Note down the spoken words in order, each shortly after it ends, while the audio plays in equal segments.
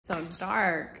So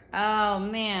dark. Oh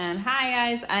man. Hi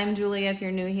guys, I'm Julia. If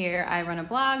you're new here, I run a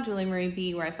blog, Julia Marie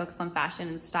B, where I focus on fashion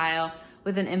and style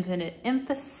with an infinite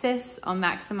emphasis on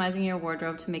maximizing your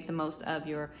wardrobe to make the most of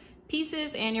your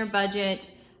pieces and your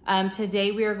budget.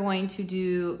 Today we are going to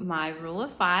do my rule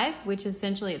of 5, which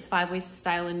essentially it's 5 ways to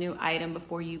style a new item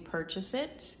before you purchase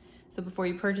it. So before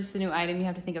you purchase a new item, you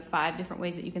have to think of 5 different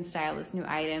ways that you can style this new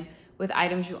item with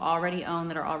items you already own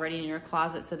that are already in your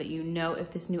closet so that you know if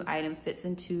this new item fits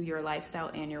into your lifestyle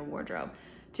and your wardrobe.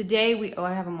 Today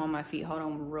I have them on my feet, hold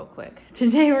on real quick.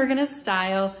 Today we're gonna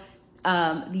style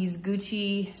these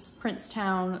Gucci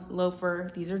Princetown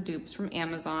loafer. These are dupes from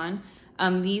Amazon.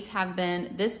 These have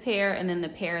been, this pair and then the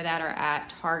pair that are at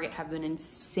Target have been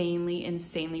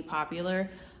insanely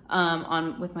popular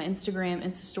with my Instagram,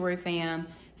 Insta Story fam.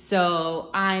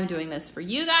 So I'm doing this for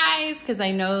you guys because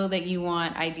I know that you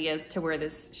want ideas to wear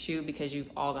this shoe because you've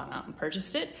all gone out and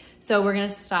purchased it. So we're gonna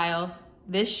style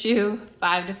this shoe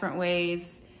 5 different ways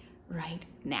right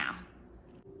now.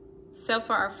 So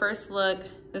for our first look,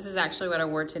 this is actually what I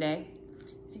wore today.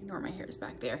 Ignore my hairs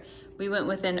back there. We went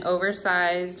with an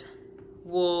oversized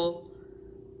wool,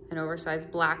 an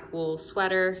oversized black wool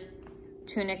sweater,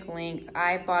 tunic length.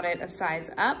 I bought it a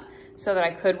size up so that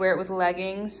I could wear it with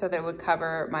leggings so that it would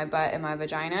cover my butt and my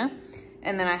vagina.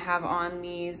 And then I have on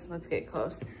these, let's get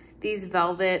close, these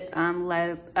velvet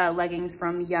leggings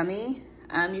from Yummy.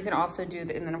 You can also do and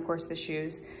then of course the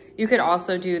shoes. You could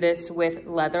also do this with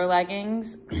leather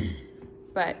leggings,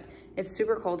 but it's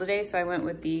super cold today, so I went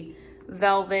with the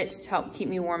velvet to help keep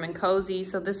me warm and cozy.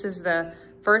 So this is the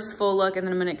first full look, and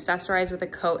then I'm gonna accessorize with a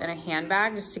coat and a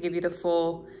handbag just to give you the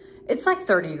full. It's like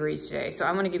 30 degrees today, so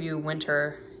I'm gonna give you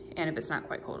winter, and if it's not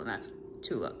quite cold enough,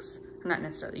 2 looks. Not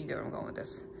necessarily, you get where I'm going with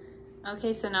this.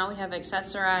 Okay, so now we have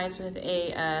accessorized with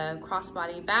a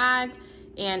crossbody bag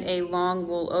and a long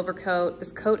wool overcoat.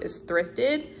 This coat is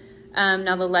thrifted.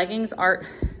 Now the leggings are,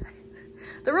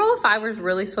 the rule of 5 was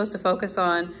really supposed to focus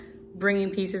on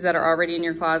bringing pieces that are already in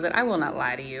your closet. I will not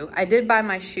lie to you. I did buy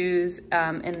my shoes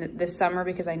this summer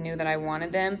because I knew that I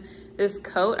wanted them. This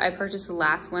coat I purchased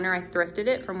last winter. I thrifted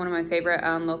it from one of my favorite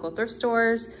local thrift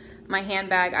stores. My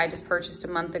handbag I just purchased a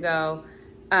month ago.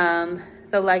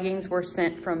 The leggings were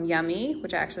sent from Yummy,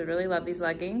 which I actually really love these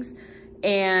leggings.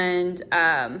 And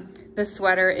the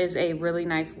sweater is a really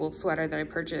nice wool sweater that I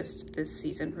purchased this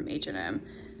season from H&M.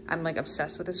 I'm like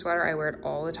obsessed with this sweater. I wear it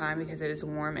all the time because it is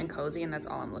warm and cozy, and that's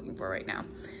all I'm looking for right now.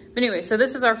 But anyway, so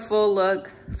this is our full look,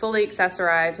 fully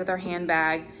accessorized with our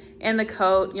handbag and the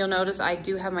coat. You'll notice I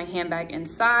do have my handbag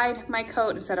inside my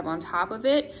coat instead of on top of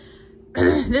it.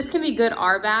 This can be good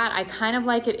or bad. I kind of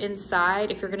like it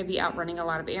inside if you're gonna be out running a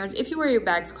lot of errands. If you wear your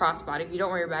bags crossbody, if you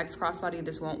don't wear your bags crossbody,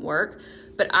 this won't work.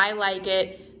 But I like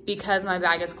it because my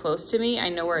bag is close to me. I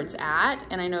know where it's at,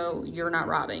 and I know you're not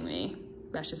robbing me.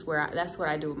 That's just that's what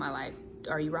I do with my life.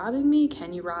 Are you robbing me?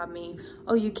 Can you rob me?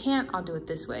 Oh, you can't? I'll do it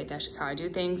this way. That's just how I do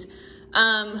things.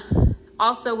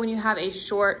 Also, when you have a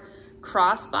short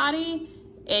crossbody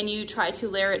and you try to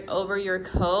layer it over your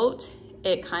coat,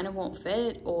 it kind of won't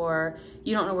fit, or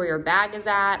you don't know where your bag is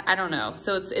at. I don't know.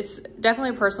 So it's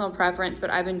definitely a personal preference, but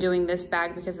I've been doing this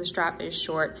bag because the strap is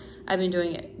short. I've been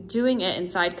doing it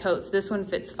inside coats. This one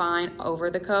fits fine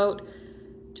over the coat.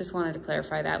 Just wanted to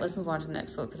clarify that. Let's move on to the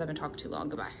next look because I've been talking too long.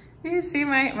 Goodbye. You see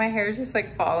my hair is just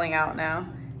like falling out now.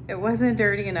 It wasn't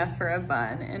dirty enough for a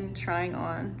bun, and trying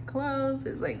on clothes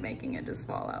is like making it just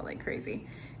fall out like crazy.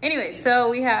 Anyway, so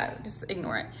we have, just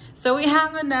ignore it. So we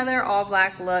have another all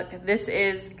black look. This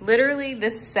is literally,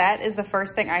 this set is the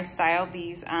first thing I styled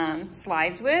these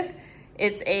slides with.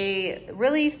 It's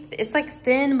it's like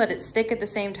thin, but it's thick at the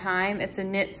same time. It's a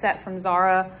knit set from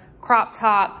Zara. Crop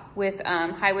top with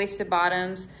high-waisted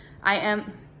bottoms. I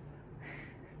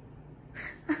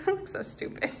look so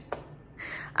stupid.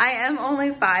 I am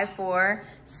only 5'4",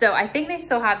 so I think they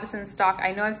still have this in stock.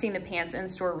 I know I've seen the pants in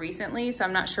store recently, so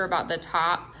I'm not sure about the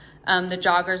top. The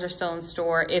joggers are still in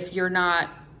store. If you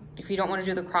don't want to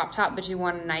do the crop top, but you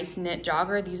want a nice knit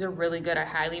jogger, these are really good. I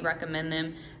highly recommend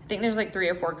them. I think there's like 3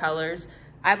 or 4 colors.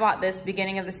 I bought this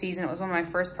beginning of the season. It was one of my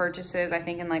first purchases, I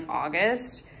think in like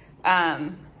August.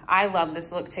 I love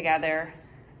this look together.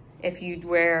 If you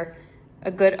wear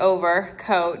a good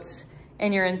overcoat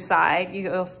and you're inside,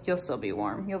 you'll still be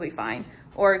warm. You'll be fine.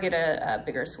 Or get a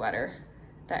bigger sweater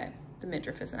that the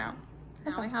midriff isn't out.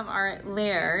 Now we have our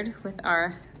layered with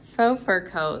our faux fur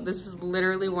coat. This is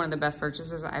literally one of the best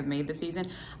purchases I've made this season.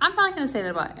 I'm probably gonna say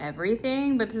that about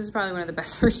everything, but this is probably one of the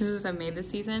best purchases I've made this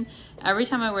season. Every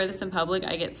time I wear this in public,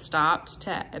 I get stopped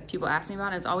people ask me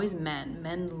about it. It's always men.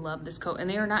 Men love this coat, and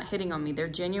they are not hitting on me. They're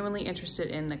genuinely interested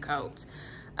in the coat.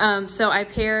 So I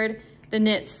paired the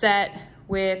knit set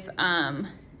with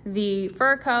the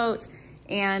fur coat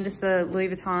and just the Louis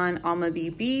Vuitton Alma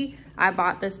BB. I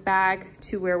bought this bag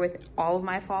to wear with all of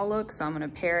my fall looks, so I'm gonna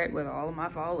pair it with all of my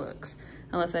fall looks,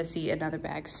 unless I see another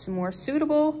bag more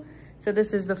suitable. So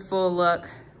this is the full look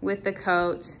with the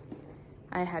coat.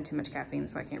 I had too much caffeine,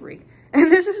 so I can't breathe.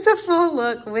 And this is the full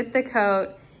look with the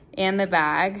coat and the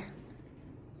bag.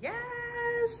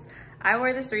 Yes! I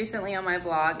wore this recently on my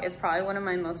blog. It's probably one of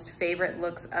my most favorite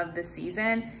looks of the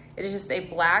season. It is just a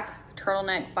black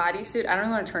turtleneck bodysuit. I don't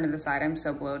even want to turn to the side. I'm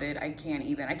so bloated. I can't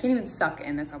even suck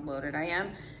in. That's how bloated I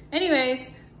am.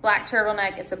 Anyways, black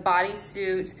turtleneck. It's a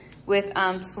bodysuit with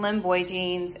slim boy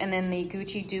jeans and then the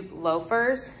Gucci dupe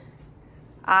loafers.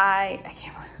 I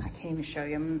can't even show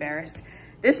you. I'm embarrassed.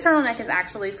 This turtleneck is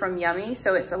actually from Yummy,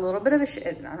 so it's a little bit of a,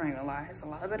 I'm not even lie, it's a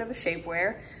lot of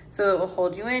shapewear. So it will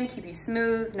hold you in, keep you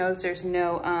smooth. Notice there's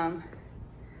no,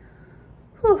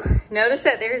 notice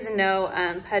that there's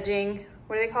no pudging.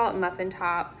 What do they call it? Muffin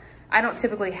top. I don't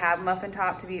typically have muffin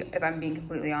top, if I'm being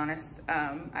completely honest.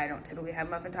 I don't typically have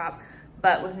muffin top,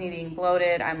 but with me being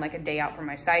bloated, I'm like a day out from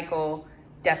my cycle.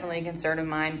 Definitely a concern of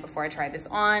mine before I tried this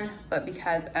on, but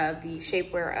because of the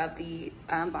shapewear of the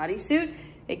bodysuit,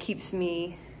 it keeps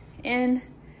me in,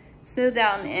 smoothed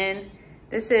out and in.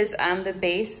 This is the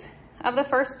base of the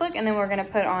first look, and then we're gonna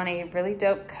put on a really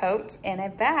dope coat and a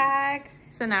bag.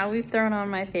 So now we've thrown on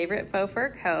my favorite faux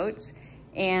fur coat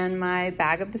and my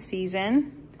bag of the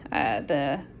season,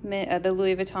 the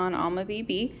Louis Vuitton Alma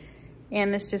BB.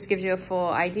 And this just gives you a full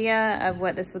idea of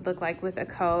what this would look like with a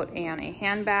coat and a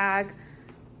handbag.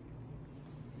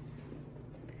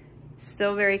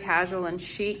 Still very casual and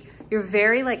chic. You're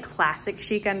very like classic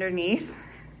chic underneath.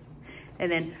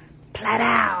 And then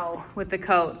plaid with the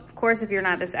coat. Of course, if you're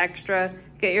not this extra,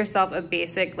 get yourself a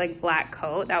basic like black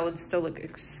coat. That would still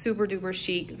look super duper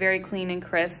chic, very clean and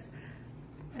crisp.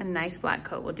 A nice black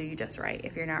coat will do you just right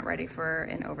if you're not ready for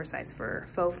an oversized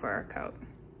faux fur coat.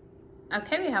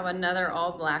 Okay, we have another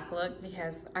all black look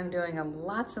because I'm doing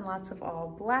lots and lots of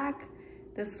all black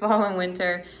this fall and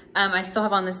winter. I still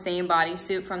have on the same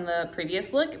bodysuit from the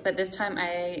previous look, but this time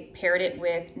I paired it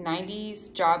with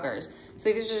 90s joggers.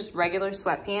 So these are just regular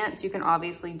sweatpants. You can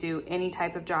obviously do any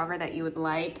type of jogger that you would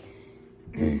like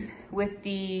with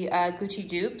the Gucci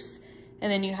dupes.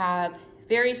 And then you have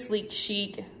very sleek,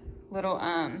 chic little,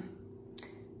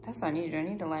 that's what I need to do. I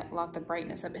need to lock the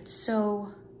brightness up. It's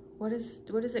so, what is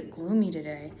it, gloomy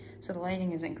today? So the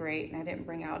lighting isn't great and I didn't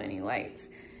bring out any lights.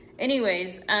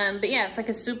 Anyways, but yeah, it's like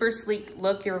a super sleek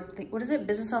look. What is it?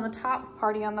 Business on the top,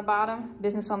 party on the bottom,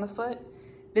 business on the foot,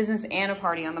 business and a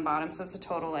party on the bottom. So it's a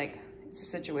total, like, it's a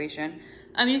situation.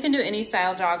 You can do any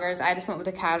style joggers. I just went with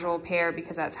a casual pair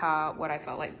because that's what I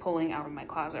felt like pulling out of my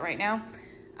closet right now.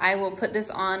 I will put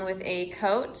this on with a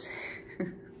coat.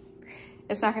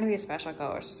 It's not gonna be a special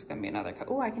coat, it's just gonna be another coat.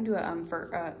 Oh, I can do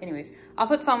a, anyways, I'll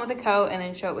put this on with a coat and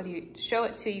then show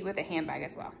it to you with a handbag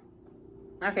as well.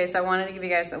 Okay, so I wanted to give you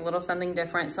guys a little something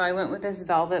different. So I went with this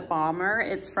velvet bomber.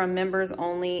 It's from members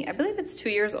only. I believe it's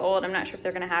 2 years old. I'm not sure if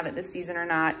they're gonna have it this season or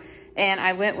not. And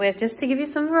I went with, just to give you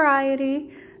some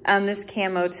variety, this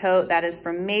camo tote that is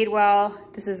from Madewell.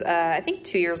 This is, I think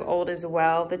 2 years old as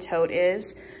well, the tote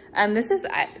is.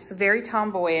 It's very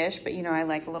tomboyish, but you know, I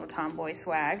like a little tomboy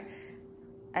swag.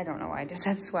 I don't know why I just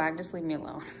said swag, just leave me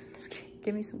alone. Just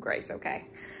give me some grace, okay?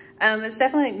 It's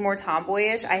definitely more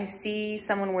tomboyish. I see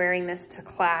someone wearing this to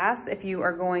class if you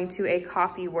are going to a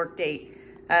coffee work date.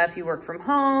 If you work from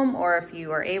home or if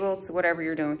you are able to, whatever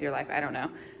you're doing with your life, I don't know.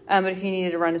 But if you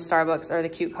needed to run to Starbucks or the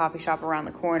cute coffee shop around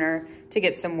the corner to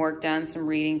get some work done, some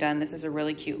reading done, this is a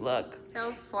really cute look.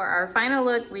 So for our final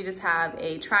look, we just have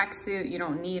a tracksuit. You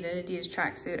don't need an Adidas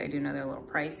tracksuit. I do know they're a little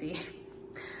pricey.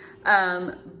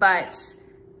 But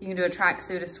you can do a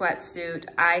tracksuit, a sweatsuit.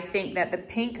 I think that the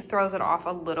pink throws it off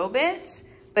a little bit,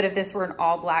 but if this were an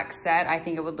all black set, I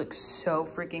think it would look so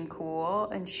freaking cool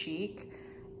and chic.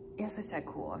 Yes, I said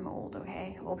cool, I'm old,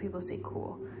 okay? Old people say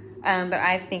cool. But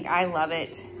I think I love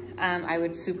it. I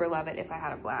would super love it if I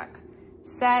had a black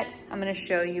set. I'm gonna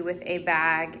show you with a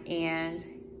bag and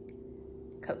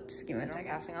coat. Give me one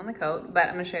second, passing on the coat, but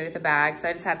I'm gonna show you with the bag. So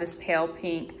I just have this pale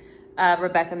pink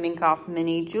Rebecca Minkoff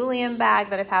mini Julian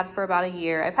bag that I've had for about a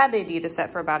year. I've had the Adidas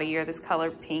set for about a year. This color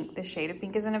pink, the shade of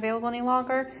pink isn't available any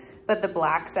longer, but the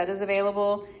black set is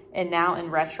available. And now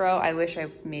in retro, I wish I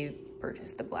maybe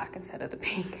purchased the black instead of the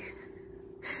pink.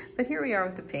 But here we are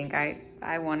with the pink.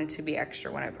 I wanted to be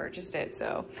extra when I purchased it,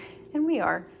 so, and we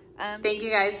are. Thank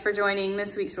you guys for joining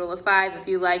this week's Rule of 5. If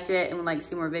you liked it and would like to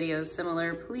see more videos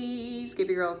similar, please give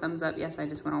your girl a thumbs up. Yes, I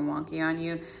just went on wonky on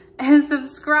you. And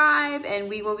subscribe, and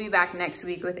we will be back next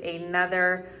week with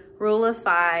another Rule of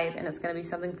 5, and it's gonna be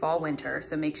something fall winter,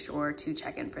 so make sure to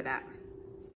check in for that.